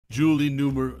Julie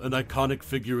Newmar, an iconic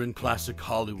figure in classic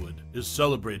Hollywood, is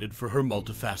celebrated for her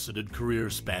multifaceted career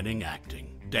spanning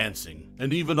acting, dancing,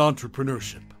 and even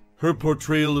entrepreneurship. Her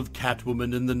portrayal of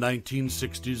Catwoman in the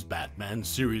 1960s Batman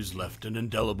series left an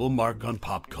indelible mark on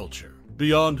pop culture.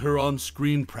 Beyond her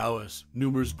on-screen prowess,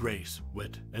 Newmar's grace,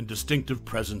 wit, and distinctive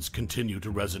presence continue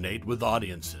to resonate with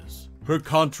audiences. Her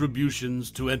contributions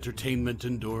to entertainment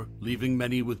endure, leaving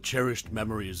many with cherished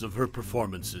memories of her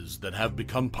performances that have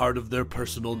become part of their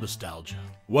personal nostalgia.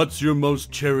 What's your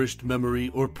most cherished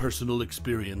memory or personal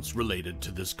experience related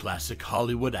to this classic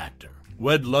Hollywood actor?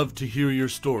 We'd love to hear your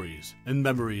stories and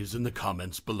memories in the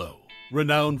comments below.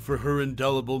 Renowned for her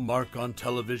indelible mark on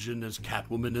television as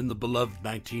Catwoman in the beloved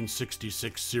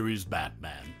 1966 series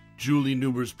Batman, Julie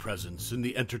Newmar's presence in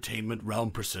the entertainment realm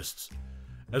persists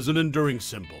as an enduring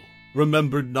symbol.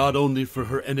 Remembered not only for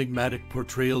her enigmatic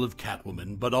portrayal of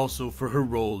Catwoman, but also for her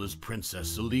role as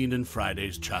Princess Celine in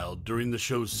Friday's Child during the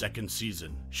show's second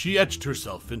season, she etched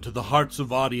herself into the hearts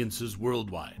of audiences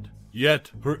worldwide.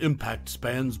 Yet, her impact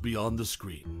spans beyond the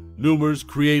screen. Newmar's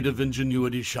creative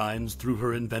ingenuity shines through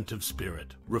her inventive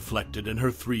spirit, reflected in her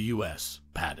 3 U.S.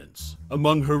 patents.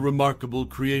 Among her remarkable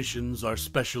creations are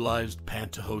specialized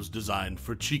pantyhose designed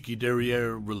for cheeky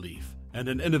derriere relief and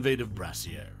an innovative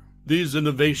brassiere. These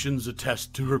innovations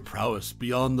attest to her prowess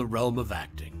beyond the realm of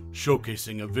acting,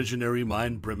 showcasing a visionary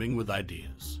mind brimming with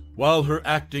ideas. While her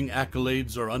acting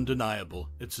accolades are undeniable,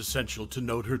 it's essential to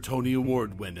note her Tony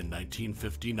Award win in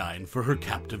 1959 for her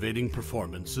captivating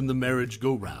performance in The Marriage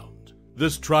Go Round.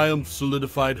 This triumph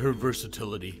solidified her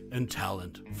versatility and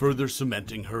talent, further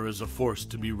cementing her as a force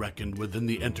to be reckoned with in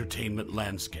the entertainment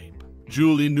landscape.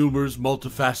 Julie Newmar's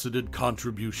multifaceted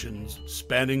contributions,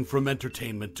 spanning from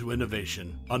entertainment to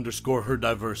innovation, underscore her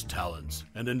diverse talents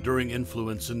and enduring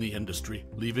influence in the industry,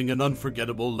 leaving an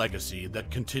unforgettable legacy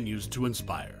that continues to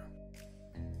inspire.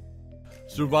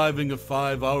 Surviving a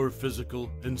 5-hour physical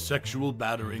and sexual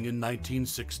battering in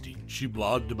 1960, she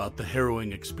blogged about the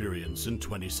harrowing experience in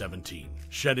 2017,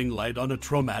 shedding light on a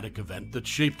traumatic event that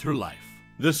shaped her life.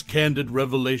 This candid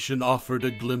revelation offered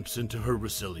a glimpse into her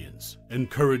resilience and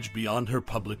courage beyond her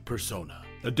public persona.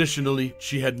 Additionally,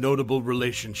 she had notable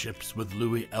relationships with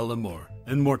Louis L'Amour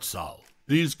and Mortsal.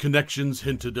 These connections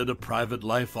hinted at a private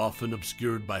life often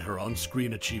obscured by her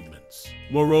on-screen achievements.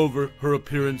 Moreover, her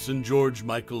appearance in George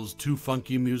Michael's Too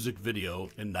Funky music video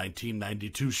in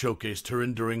 1992 showcased her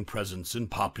enduring presence in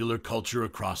popular culture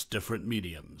across different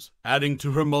mediums, adding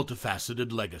to her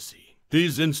multifaceted legacy.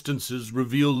 These instances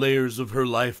reveal layers of her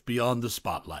life beyond the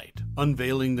spotlight,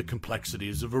 unveiling the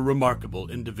complexities of a remarkable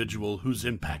individual whose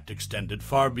impact extended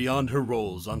far beyond her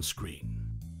roles on screen.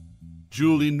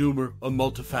 Julie Newmar, a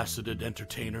multifaceted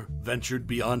entertainer, ventured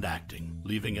beyond acting,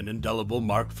 leaving an indelible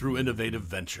mark through innovative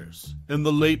ventures. In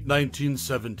the late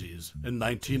 1970s and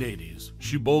 1980s,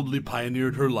 she boldly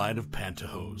pioneered her line of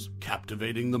pantyhose,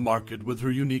 captivating the market with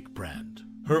her unique brand.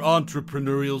 Her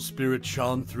entrepreneurial spirit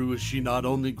shone through as she not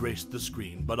only graced the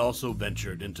screen but also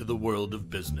ventured into the world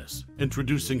of business,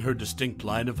 introducing her distinct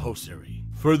line of hosiery.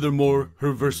 Furthermore,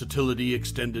 her versatility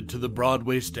extended to the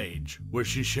Broadway stage, where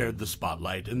she shared the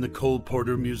spotlight in the Cole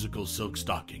Porter musical Silk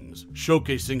Stockings,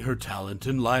 showcasing her talent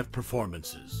in live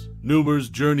performances. Newmar's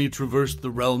journey traversed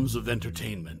the realms of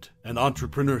entertainment and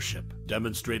entrepreneurship,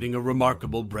 demonstrating a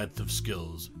remarkable breadth of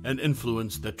skills and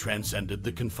influence that transcended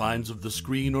the confines of the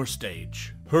screen or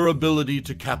stage. Her ability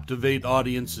to captivate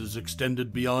audiences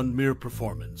extended beyond mere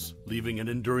performance, leaving an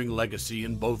enduring legacy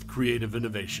in both creative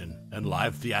innovation and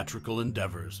live theatrical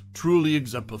endeavors, truly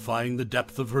exemplifying the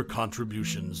depth of her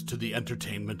contributions to the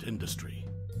entertainment industry.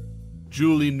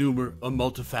 Julie Newmar, a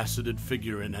multifaceted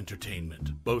figure in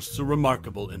entertainment, boasts a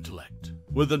remarkable intellect.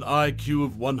 With an IQ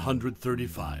of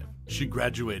 135, she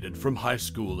graduated from high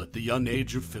school at the young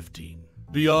age of 15.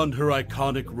 Beyond her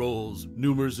iconic roles,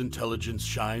 Newmar's intelligence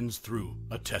shines through,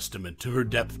 a testament to her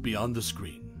depth beyond the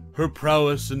screen. Her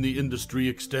prowess in the industry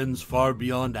extends far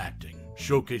beyond acting,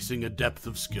 showcasing a depth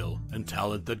of skill and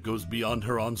talent that goes beyond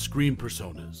her on-screen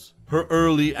personas. Her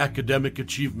early academic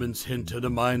achievements hint at a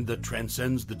mind that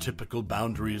transcends the typical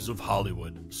boundaries of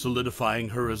Hollywood, solidifying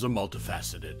her as a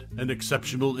multifaceted and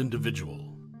exceptional individual.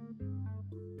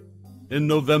 In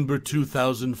November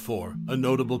 2004, a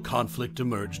notable conflict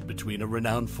emerged between a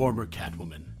renowned former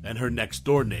Catwoman and her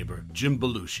next-door neighbor, Jim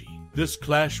Belushi. This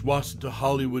clash wasn't a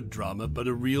Hollywood drama but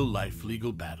a real-life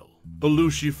legal battle.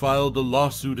 Belushi filed a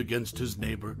lawsuit against his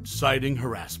neighbor, citing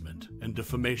harassment and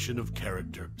defamation of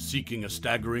character, seeking a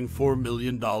staggering $4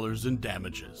 million in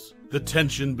damages. The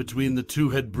tension between the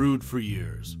two had brewed for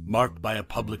years, marked by a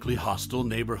publicly hostile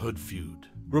neighborhood feud.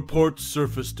 Reports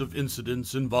surfaced of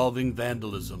incidents involving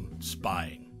vandalism,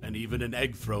 spying, and and even an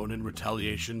egg thrown in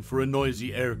retaliation for a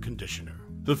noisy air conditioner.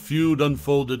 The feud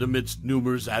unfolded amidst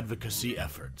numerous advocacy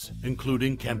efforts,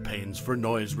 including campaigns for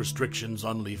noise restrictions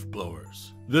on leaf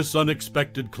blowers. This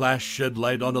unexpected clash shed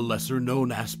light on a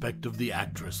lesser-known aspect of the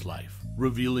actress' life,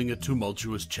 revealing a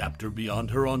tumultuous chapter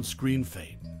beyond her on-screen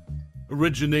fame.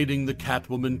 Originating the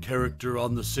Catwoman character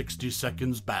on the 60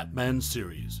 Seconds Batman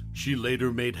series, she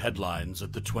later made headlines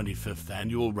at the 25th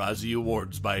Annual Razzie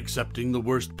Awards by accepting the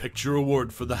Worst Picture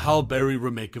Award for the Halle Berry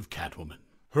remake of Catwoman.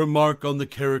 Her mark on the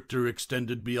character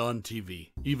extended beyond TV,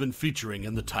 even featuring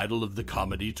in the title of the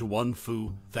comedy To One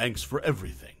Fu, Thanks for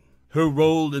Everything. Her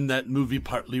role in that movie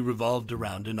partly revolved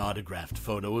around an autographed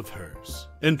photo of hers.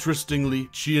 Interestingly,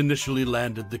 she initially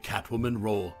landed the Catwoman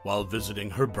role while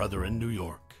visiting her brother in New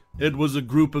York. It was a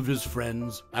group of his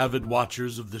friends, avid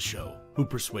watchers of the show, who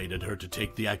persuaded her to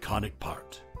take the iconic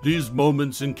part. These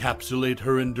moments encapsulate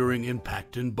her enduring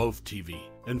impact in both TV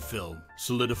and film,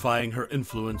 solidifying her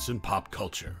influence in pop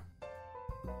culture.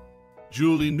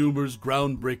 Julie Newmar's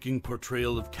groundbreaking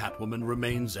portrayal of Catwoman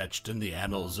remains etched in the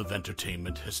annals of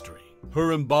entertainment history.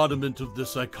 Her embodiment of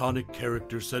this iconic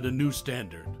character set a new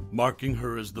standard, marking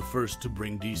her as the first to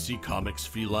bring DC Comics'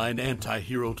 feline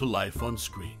anti-hero to life on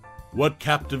screen. What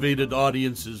captivated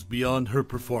audiences beyond her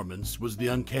performance was the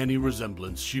uncanny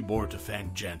resemblance she bore to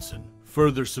Famke Janssen,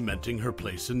 further cementing her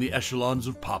place in the echelons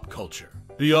of pop culture.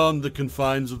 Beyond the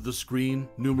confines of the screen,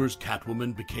 Newmar's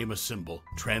Catwoman became a symbol,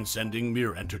 transcending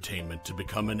mere entertainment to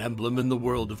become an emblem in the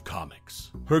world of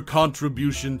comics. Her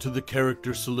contribution to the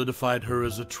character solidified her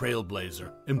as a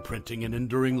trailblazer, imprinting an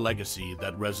enduring legacy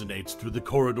that resonates through the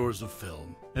corridors of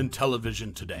film and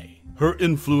television today. Her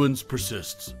influence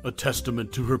persists, a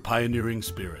testament to her pioneering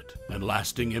spirit and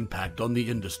lasting impact on the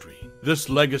industry. This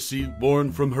legacy,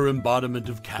 born from her embodiment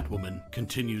of Catwoman,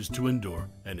 continues to endure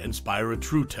and inspire a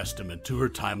true testament to her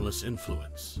timeless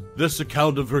influence. This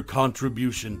account of her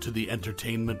contribution to the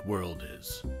entertainment world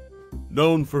is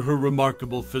known for her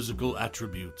remarkable physical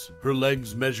attributes. Her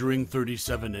legs measuring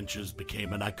 37 inches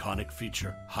became an iconic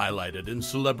feature, highlighted in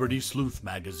Celebrity Sleuth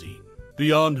magazine.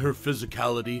 Beyond her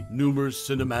physicality, Newmar's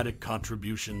cinematic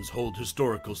contributions hold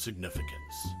historical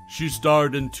significance. She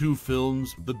starred in 2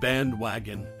 films, The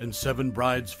Bandwagon and 7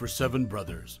 Brides for 7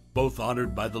 Brothers, both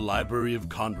honored by the Library of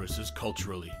Congress as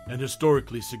culturally and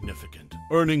historically significant,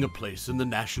 earning a place in the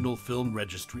National Film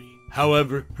Registry.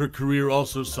 However, her career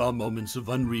also saw moments of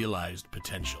unrealized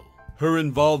potential. Her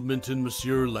involvement in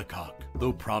Monsieur Lecoq,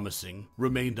 though promising,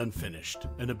 remained unfinished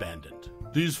and abandoned.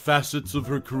 These facets of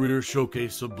her career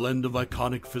showcase a blend of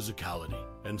iconic physicality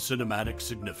and cinematic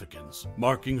significance,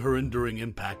 marking her enduring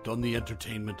impact on the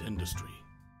entertainment industry.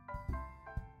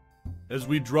 As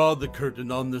we draw the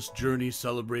curtain on this journey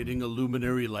celebrating a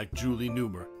luminary like Julie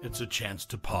Newmar, it's a chance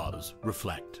to pause,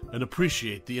 reflect, and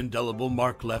appreciate the indelible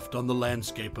mark left on the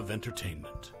landscape of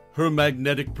entertainment. Her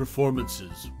magnetic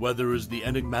performances, whether as the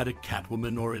enigmatic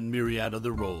Catwoman or in myriad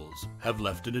other roles, have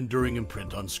left an enduring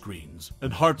imprint on screens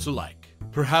and hearts alike.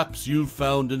 Perhaps you've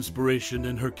found inspiration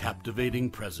in her captivating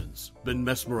presence, been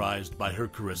mesmerized by her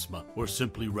charisma, or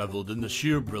simply reveled in the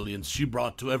sheer brilliance she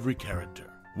brought to every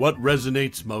character. What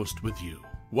resonates most with you?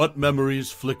 What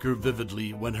memories flicker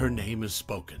vividly when her name is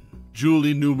spoken?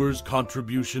 Julie Newmar's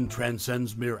contribution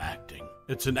transcends mere acting.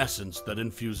 It's an essence that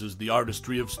infuses the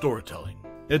artistry of storytelling.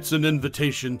 It's an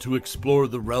invitation to explore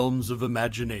the realms of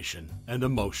imagination and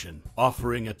emotion,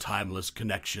 offering a timeless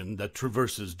connection that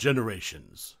traverses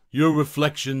generations. Your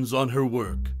reflections on her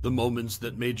work, the moments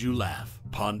that made you laugh,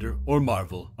 ponder, or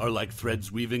marvel, are like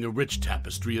threads weaving a rich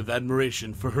tapestry of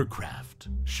admiration for her craft.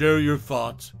 Share your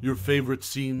thoughts, your favorite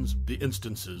scenes, the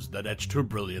instances that etched her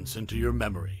brilliance into your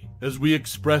memory. As we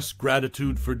express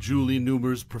gratitude for Julie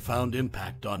Newmar's profound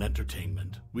impact on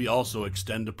entertainment, we also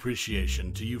extend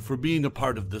appreciation to you for being a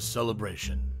part of this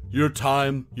celebration. Your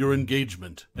time, your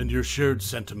engagement, and your shared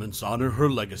sentiments honor her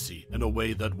legacy in a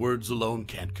way that words alone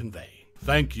can't convey.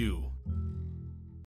 Thank you